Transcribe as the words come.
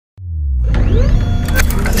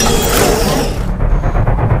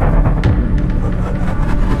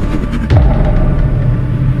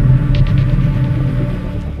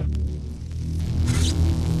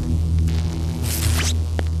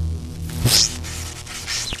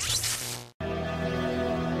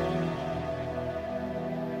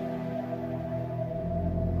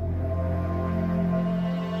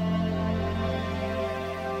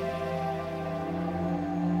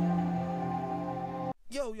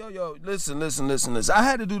Yo, listen. I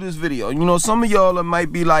had to do this video. You know, some of y'all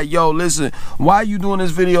might be like, yo, listen, why are you doing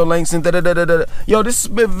this video, Langston? Yo, this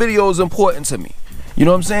video is important to me. You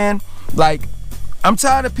know what I'm saying? Like, I'm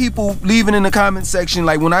tired of people leaving in the comment section,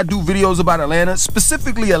 like when I do videos about Atlanta,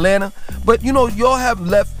 specifically Atlanta, but you know, y'all have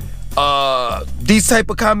left these type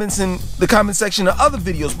of comments in the comment section of other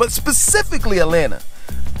videos, but specifically Atlanta.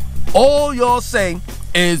 All y'all say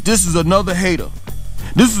is, this is another hater.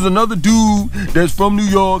 This is another dude that's from New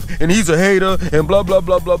York and he's a hater and blah, blah,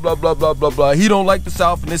 blah, blah, blah, blah, blah, blah, blah. He don't like the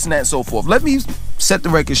South and this and that and so forth. Let me set the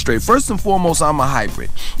record straight. First and foremost, I'm a hybrid.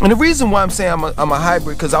 And the reason why I'm saying I'm a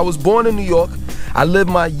hybrid, because I was born in New York. I lived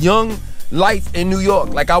my young life in New York.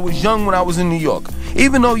 Like, I was young when I was in New York.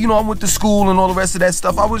 Even though, you know, I went to school and all the rest of that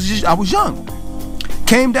stuff, I was young.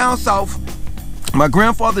 Came down south. My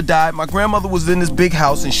grandfather died. My grandmother was in this big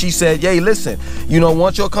house and she said, hey, listen, you know, why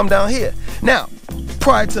don't y'all come down here? Now,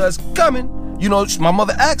 prior to us coming, you know, my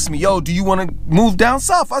mother asked me, yo, do you want to move down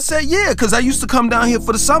south? I said, yeah, because I used to come down here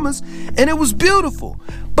for the summers and it was beautiful.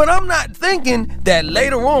 But I'm not thinking that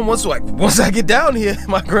later on, once I get down here,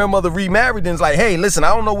 my grandmother remarried and is like, hey, listen,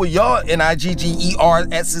 I don't know where y'all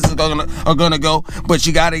NIGGERS's are gonna go, but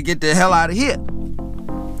you gotta get the hell out of here.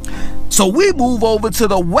 So we move over to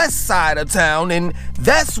the west side of town, and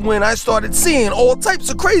that's when I started seeing all types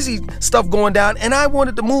of crazy stuff going down, and I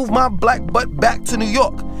wanted to move my black butt back to New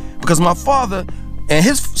York because my father and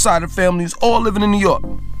his side of the family is all living in New York.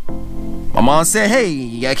 My mom said,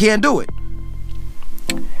 hey, I can't do it.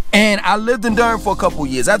 And I lived in Durham for a couple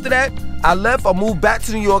years. After that, I left. I moved back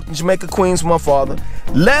to New York, Jamaica, Queens with my father.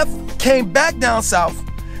 Left, came back down south,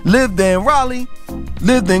 lived in Raleigh,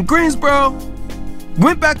 lived in Greensboro,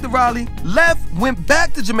 went back to Raleigh, left, went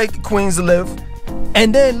back to Jamaica, Queens to live,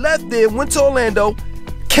 and then left there, went to Orlando,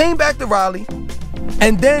 came back to Raleigh,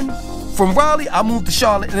 and then from Raleigh, I moved to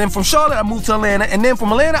Charlotte, and then from Charlotte, I moved to Atlanta, and then from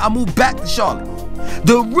Atlanta, I moved back to Charlotte.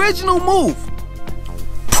 The original move,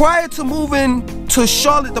 prior to moving to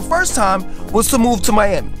Charlotte the first time, was to move to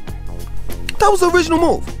Miami. That was the original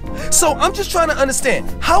move. So I'm just trying to understand,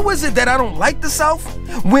 how is it that I don't like the South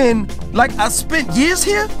when, like, I spent years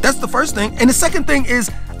here? That's the first thing. And the second thing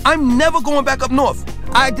is, I'm never going back up north.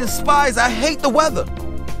 I hate the weather.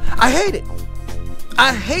 I hate it.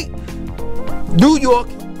 I hate New York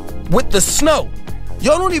with the snow.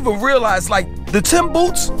 Y'all don't even realize, like, the Tim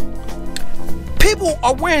boots, people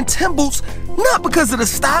are wearing Tim boots not because of the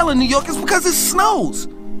style in New York, it's because it snows.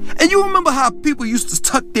 And you remember how people used to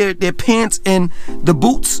tuck their pants in the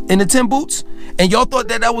boots, in the Tim boots? And y'all thought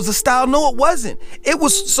that was a style? No, it wasn't. It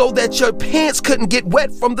was so that your pants couldn't get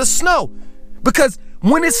wet from the snow. Because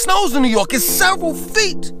when it snows in New York, it's several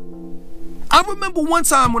feet. I remember one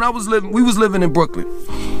time when we was living in Brooklyn.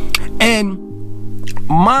 And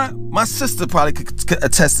my sister probably could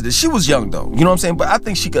attest to this. She was young though, you know what I'm saying? But I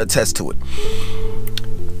think she could attest to it.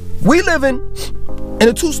 We living in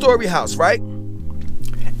a 2-story house, right?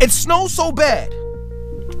 It snowed so bad,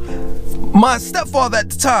 my stepfather at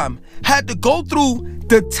the time had to go through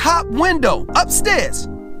the top window upstairs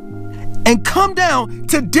and come down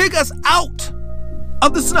to dig us out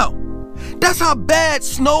of the snow. That's how bad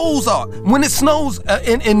snows are when it snows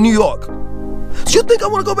in New York. So you think I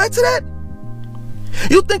want to go back to that?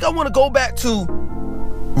 You think I want to go back to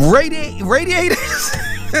radiators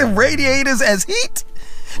radiators as heat?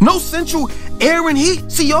 No central air and heat?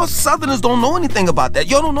 See, y'all Southerners don't know anything about that.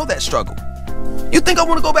 Y'all don't know that struggle. You think I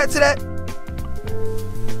want to go back to that?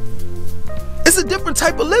 It's a different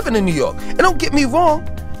type of living in New York. And don't get me wrong,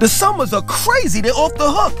 the summers are crazy. They're off the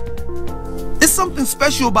hook. It's something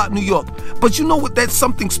special about New York. But you know what that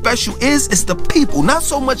something special is? It's the people. Not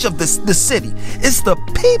so much of the city. It's the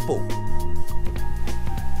people.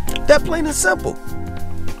 That plain and simple.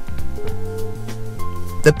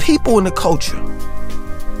 The people and the culture.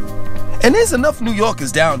 And there's enough New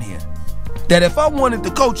Yorkers down here that if I wanted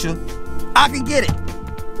the culture, I can get it.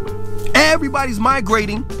 Everybody's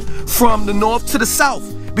migrating from the north to the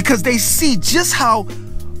south because they see just how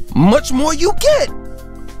much more you get.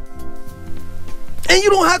 And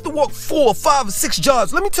you don't have to walk 4, 5, or 6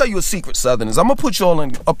 yards. Let me tell you a secret, Southerners. I'm gonna put you all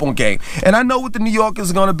up on game. And I know what the New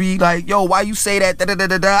Yorkers are gonna be like, yo, why you say that? Da, da, da,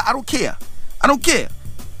 da, da. I don't care. I don't care.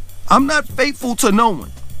 I'm not faithful to no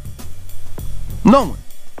one. Knowing.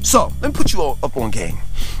 So, let me put you all up on game.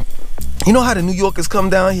 You know how the New Yorkers come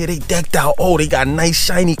down here, they decked out, oh, they got nice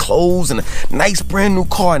shiny clothes and a nice brand new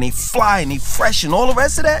car, and they fly and they fresh and all the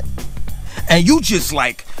rest of that? And you just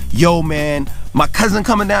like, yo man, my cousin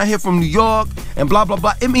coming down here from New York and blah, blah,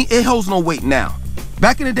 blah. It holds no weight now.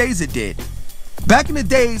 Back in the days it did. Back in the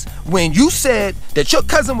days when you said that your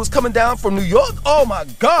cousin was coming down from New York, oh my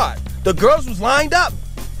God, the girls was lined up.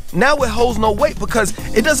 Now it holds no weight because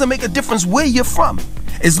it doesn't make a difference where you're from.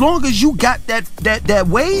 As long as you got that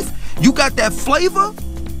wave, you got that flavor,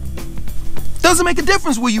 doesn't make a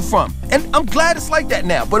difference where you from. And I'm glad it's like that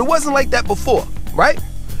now, but it wasn't like that before, right?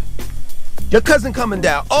 Your cousin coming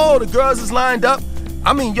down, oh, the girls is lined up.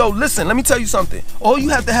 I mean, yo, listen, let me tell you something. All you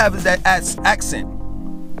have to have is that accent.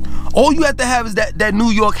 All you have to have is that New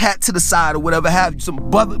York hat to the side or whatever have you, some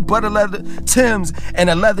butter leather Timbs and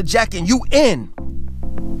a leather jacket, and you in.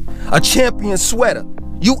 A Champion sweater,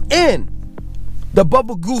 you in. The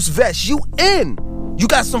Bubble Goose vest, you in. You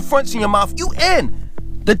got some fronts in your mouth, you in.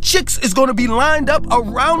 The chicks is gonna be lined up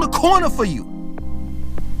around the corner for you.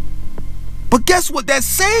 But guess what? That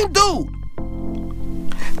same dude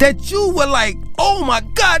that you were like, oh my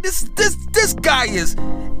God, this guy is,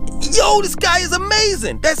 yo, this guy is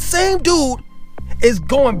amazing. That same dude is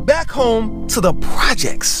going back home to the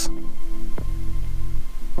projects,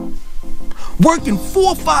 working 4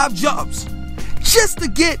 or 5 jobs just to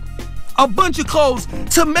get a bunch of clothes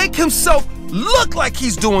to make himself look like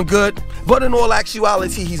he's doing good, but in all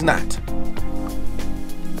actuality, he's not.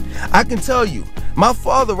 I can tell you, my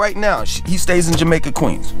father right now, he stays in Jamaica,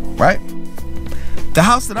 Queens, right? The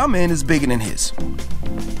house that I'm in is bigger than his.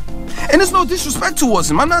 And there's no disrespect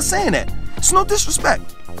towards him. I'm not saying that. It's no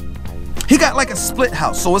disrespect. He got like a split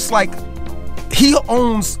house. So it's like he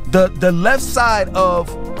owns the left side of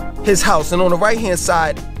his house, and on the right-hand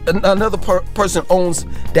side, another person owns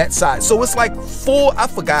that side. So it's like 4, I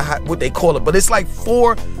forgot what they call it, but it's like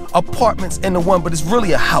 4 apartments in the one, but it's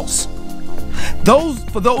really a house.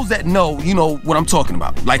 For those that know, you know what I'm talking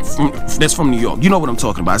about. Like that's from New York. You know what I'm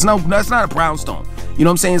talking about. It's not a brownstone. You know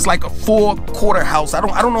what I'm saying? It's like a 4-quarter house. I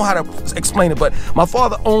don't know how to explain it, but my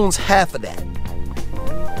father owns half of that.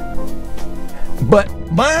 But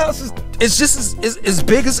my house is just as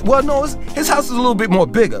big as, well, no, his house is a little bit more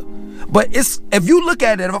bigger. But if you look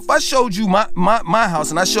at it, if I showed you my house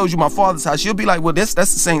and I showed you my father's house, you'll be like, well, that's the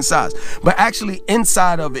same size. But actually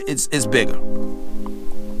inside of it, it's bigger.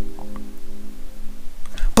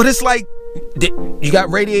 But it's like, you got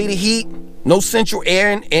radiator heat, no central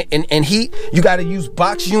air and heat. You got to use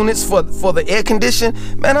box units for the air condition.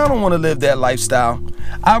 Man, I don't want to live that lifestyle.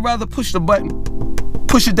 I'd rather push the button,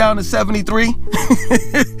 push it down to 73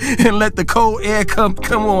 and let the cold air come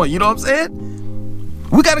on. You know what I'm saying?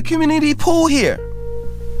 We got a community pool here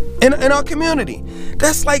in our community.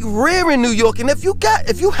 That's like rare in New York. And if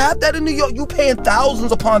you have that in New York, you paying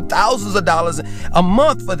thousands upon thousands of dollars a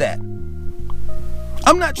month for that.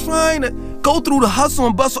 I'm not trying to go through the hustle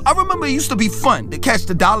and bustle. I remember it used to be fun to catch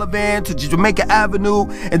the dollar van to Jamaica Avenue,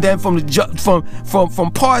 and then from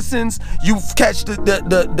Parsons, you catch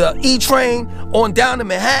the E train on down to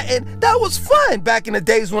Manhattan. That was fun back in the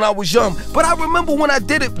days when I was young. But I remember when I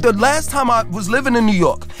did it the last time I was living in New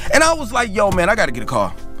York, and I was like, yo, man, I gotta get a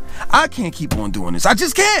car. I can't keep on doing this. I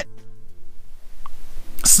just can't.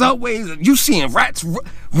 Subways, you seeing rats.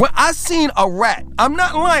 When I seen a rat, I'm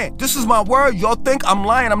not lying. This is my word. Y'all think I'm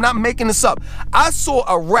lying. I'm not making this up. I saw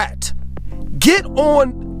a rat get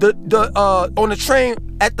on the train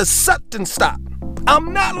at the Sutton stop.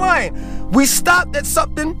 I'm not lying. We stopped at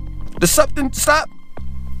Sutton. The Sutton stop.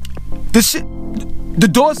 The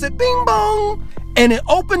door said bing bong, and it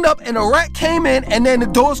opened up, and a rat came in, and then the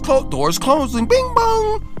doors closed. Doors closed, and bing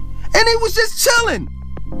bong, and it was just chilling.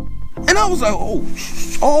 And I was like, oh,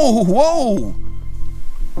 whoa.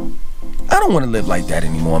 I don't want to live like that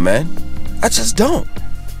anymore, man. I just don't.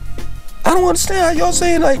 I don't understand how y'all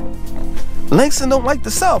saying like Langston don't like the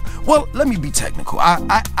South. Well, let me be technical.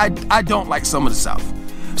 I don't like some of the South.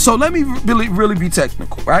 So let me really be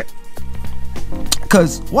technical, right?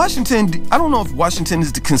 Because Washington, I don't know if Washington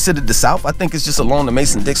is considered the South. I think it's just along the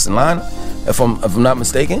Mason-Dixon line, if I'm not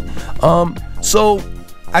mistaken. So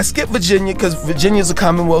I skipped Virginia because Virginia's a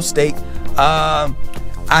Commonwealth state.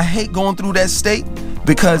 I hate going through that state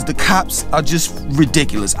because the cops are just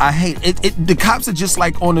ridiculous. I hate it. The cops are just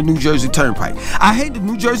like on the New Jersey Turnpike. I hate the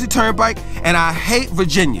New Jersey Turnpike, and I hate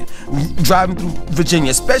Virginia, driving through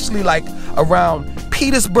Virginia, especially like around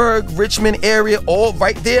Petersburg, Richmond area, all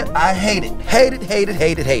right there. I hate it. Hate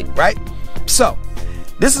it, right? So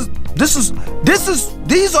these are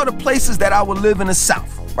the places that I would live in the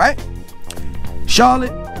South, right?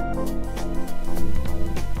 Charlotte,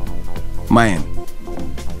 Miami.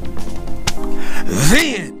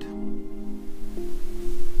 The end.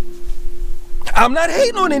 I'm not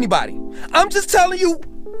hating on anybody. I'm just telling you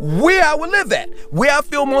where I would live at, where I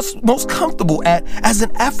feel most comfortable at as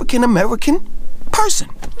an African American person.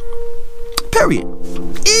 Period.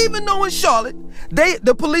 Even though in Charlotte,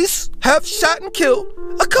 the police have shot and killed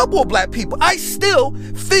a couple of black people, I still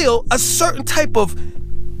feel a certain type of,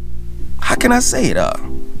 how can I say it? I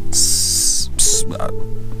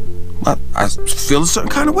feel a certain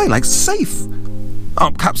kind of way, like safe.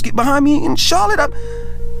 Cops get behind me in Charlotte.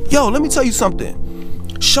 Yo, let me tell you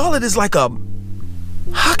something. Charlotte is like a,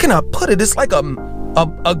 how can I put it? It's like a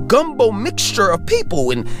gumbo mixture of people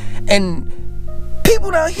and people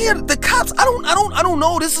down here. The cops, I don't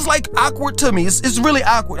know. This is like awkward to me. It's really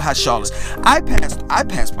awkward how Charlotte's. I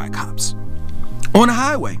passed by cops on the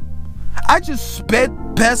highway. I just sped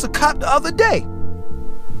past a cop the other day.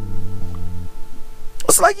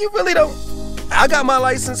 It's like you really don't. I got my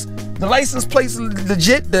license. The license plate's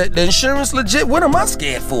legit, the insurance legit. What am I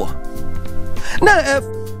scared for? Now, if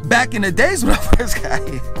back in the days when I first got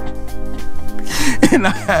here, and I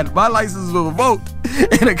had my license was revoked,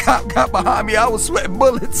 and a cop got behind me, I was sweating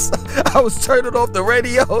bullets. I was turning off the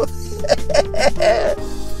radio.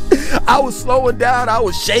 I was slowing down. I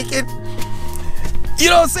was shaking. You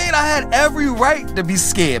know what I'm saying? I had every right to be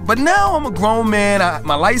scared. But now I'm a grown man.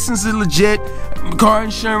 My license is legit. Car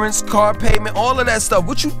insurance, car payment, all of that stuff.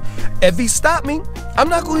 If he stopped me, I'm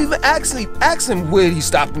not going to even ask him what he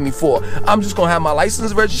stopped me for. I'm just going to have my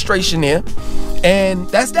license registration there. And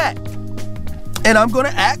that's that. And I'm going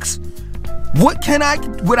to ask what I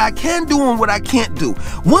can do and what I can't do.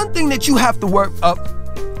 One thing that you have to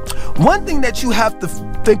one thing that you have to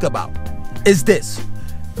think about is this.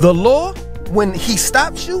 The law, when he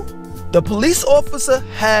stops you, the police officer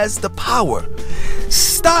has the power.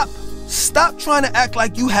 Stop trying to act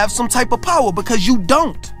like you have some type of power, because you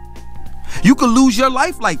don't. You could lose your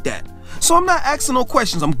life like that. So I'm not asking no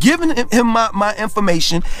questions. I'm giving him my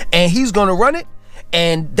information, and he's gonna run it,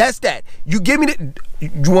 and that's that. You give me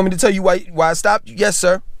you want me to tell you why I stopped you? Yes,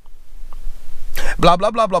 sir. Blah,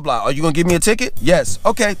 blah, blah, blah, blah. Are you gonna give me a ticket? Yes.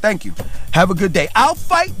 Okay, thank you. Have a good day. I'll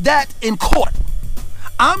fight that in court.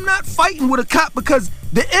 I'm not fighting with a cop, because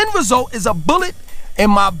the end result is a bullet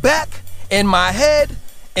in my back, in my head,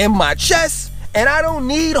 in my chest, and I don't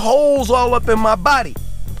need holes all up in my body.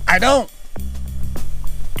 I don't.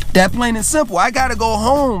 That plain and simple. I gotta go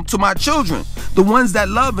home to my children, the ones that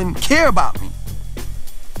love and care about me.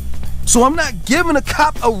 So I'm not giving a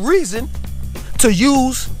cop a reason to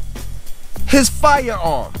use his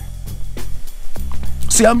firearm.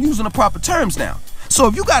 See, I'm using the proper terms now. So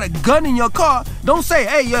if you got a gun in your car, don't say,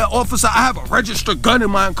 hey, yeah, officer, I have a registered gun in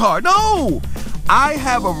my car. No, I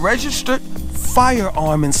have a registered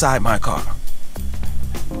firearm inside my car.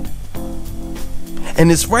 And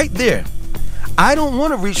it's right there. I don't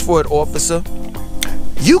want to reach for it, officer.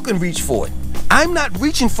 You can reach for it. I'm not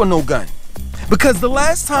reaching for no gun. Because the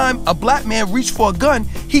last time a black man reached for a gun,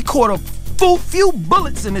 he caught a few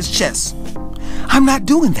bullets in his chest. I'm not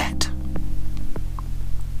doing that.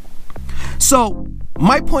 So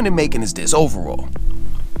my point of making is this overall.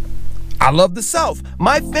 I love the South.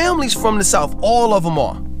 My family's from the South. All of them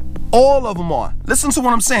are. All of them are. Listen to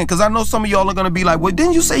what I'm saying, because I know some of y'all are going to be like, well,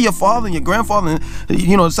 didn't you say your father and your grandfather, and,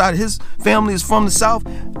 you know, side of his family is from the South?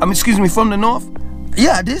 I mean, excuse me, from the North?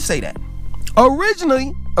 Yeah, I did say that.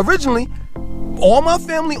 Originally, all my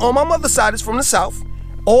family on my mother's side is from the South.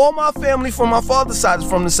 All my family from my father's side is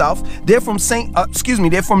from the South. They're from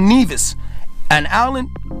they're from Nevis, an island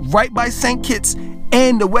right by St. Kitts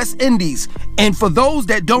and the West Indies. And for those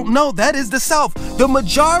that don't know, that is the South. The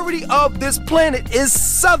majority of this planet is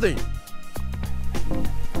Southern.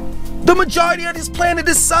 The majority of this planet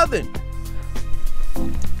is Southern.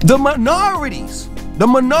 The minorities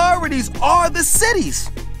are the cities.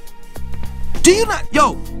 Do you not?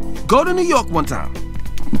 Yo, go to New York one time.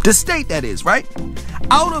 The state, that is, right?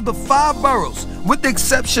 Out of the 5 boroughs, with the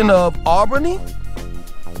exception of Albany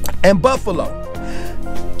and Buffalo,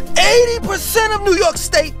 80% of New York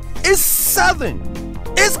State is Southern.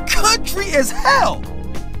 It's country as hell.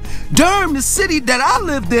 Durham, the city that I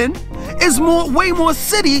lived in, is way more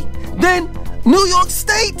city than New York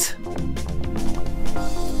State.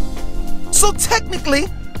 So technically,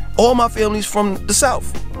 all my family's from the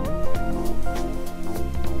South.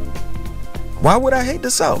 Why would I hate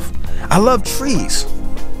the South? I love trees.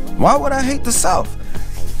 Why would I hate the South?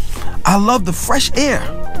 I love the fresh air.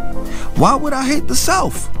 Why would I hate the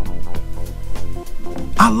South?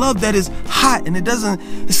 I love that it's hot and it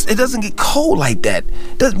doesn't get cold like that.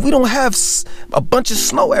 We don't have a bunch of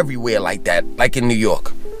snow everywhere like that, like in New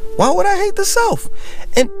York. Why would I hate the South?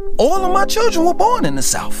 And all of my children were born in the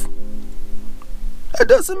South. That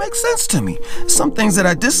doesn't make sense to me. Some things that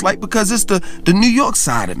I dislike because it's the New York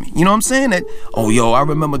side of me. You know what I'm saying? That, oh, yo, I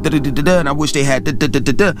remember da-da-da-da-da, and I wish they had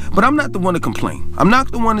da-da-da-da-da. But I'm not the one to complain. I'm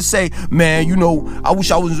not the one to say, man, you know, I wish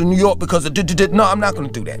I was in New York because of da-da-da-da. No, I'm not going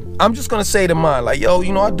to do that. I'm just going to say to mine, like, yo,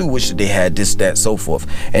 you know, I do wish that they had this, that, so forth,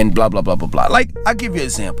 and blah, blah, blah, blah, blah. Like, I'll give you an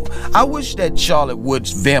example. I wish that Charlotte would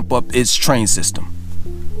vamp up its train system.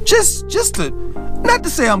 Just to, not to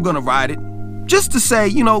say I'm going to ride it, just to say,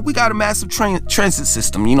 you know, we got a massive transit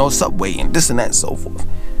system, you know, subway and this and that and so forth.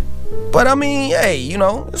 But I mean, hey, you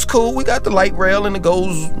know, it's cool. We got the light rail and it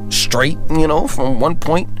goes straight, you know, from one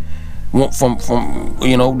point, from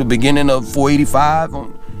you know, the beginning of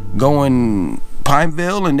 485 going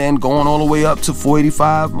Pineville and then going all the way up to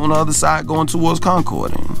 485 on the other side going towards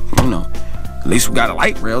Concord. And, you know, at least we got a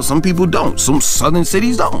light rail. Some people don't. Some southern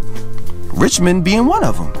cities don't. Richmond being one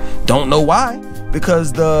of them. Don't know why.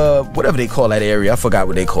 Because the, whatever they call that area, I forgot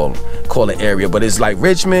what they call the area, but it's like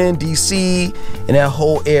Richmond, DC, and that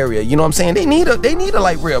whole area. You know what I'm saying? They need a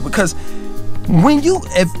light rail, because when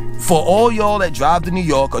for all y'all that drive to New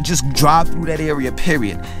York or just drive through that area,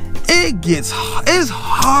 period, it's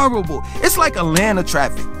horrible. It's like Atlanta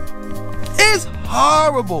traffic. It's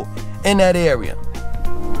horrible in that area.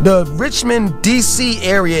 The Richmond, DC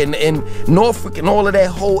area and Norfolk and all of that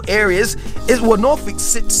whole area is well, Norfolk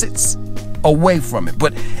sits away from it,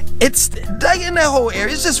 but it's like in that whole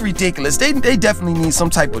area, it's just ridiculous. They definitely need some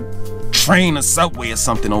type of train or subway or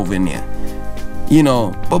something over in there, you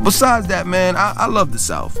know. But besides that, man, I love the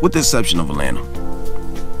South, with the exception of Atlanta.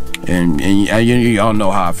 And y'all know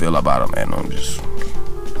how I feel about Atlanta.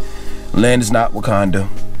 Atlanta's not Wakanda.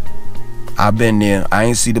 I've been there. I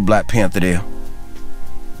ain't see the Black Panther there.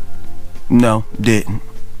 No, didn't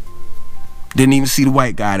even see the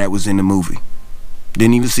white guy that was in the movie.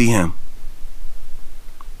 Didn't even see him.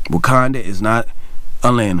 Wakanda is not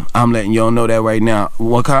Atlanta. I'm letting y'all know that right now.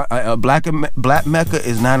 Black Mecca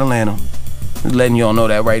is not Atlanta. Just letting y'all know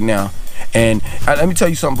that right now. And let me tell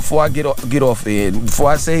you something before I get off here. Before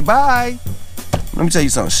I say bye, let me tell you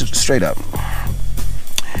something straight up.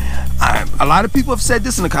 A lot of people have said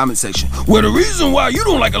this in the comment section. Well, the reason why you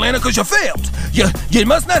don't like Atlanta because you failed. You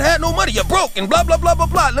must not have no money. You're broke and blah, blah, blah, blah,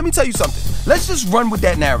 blah. Let me tell you something. Let's just run with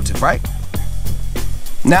that narrative, right?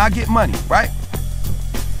 Now I get money, right?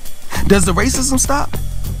 Does the racism stop?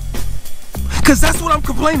 Because that's what I'm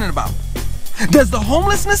complaining about. Does the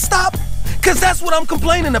homelessness stop? Because that's what I'm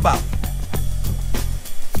complaining about.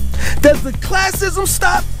 Does the classism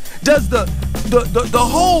stop? Does the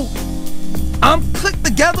whole I'm clicked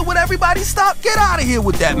together with everybody stop? Get out of here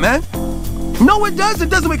with that, man. No, it doesn't.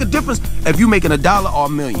 It doesn't make a difference if you're making $1 or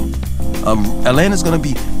 $1 million. Atlanta's gonna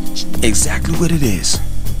be exactly what it is.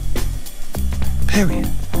 Period.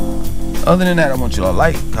 Other than that, I want you to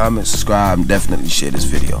like, comment, subscribe, and definitely share this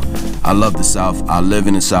video. I love the South. I live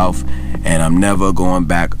in the South, and I'm never going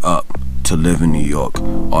back up to live in New York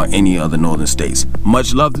or any other northern states.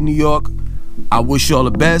 Much love to New York. I wish y'all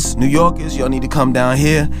the best. New Yorkers, y'all need to come down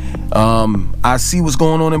here. I see what's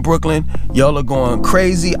going on in Brooklyn. Y'all are going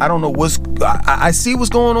crazy. I don't know I see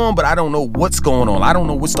what's going on, but I don't know what's going on. I don't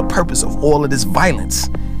know what's the purpose of all of this violence.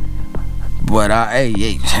 But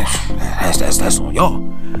hey, that's on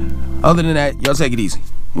y'all. Other than that, y'all take it easy.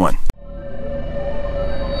 One.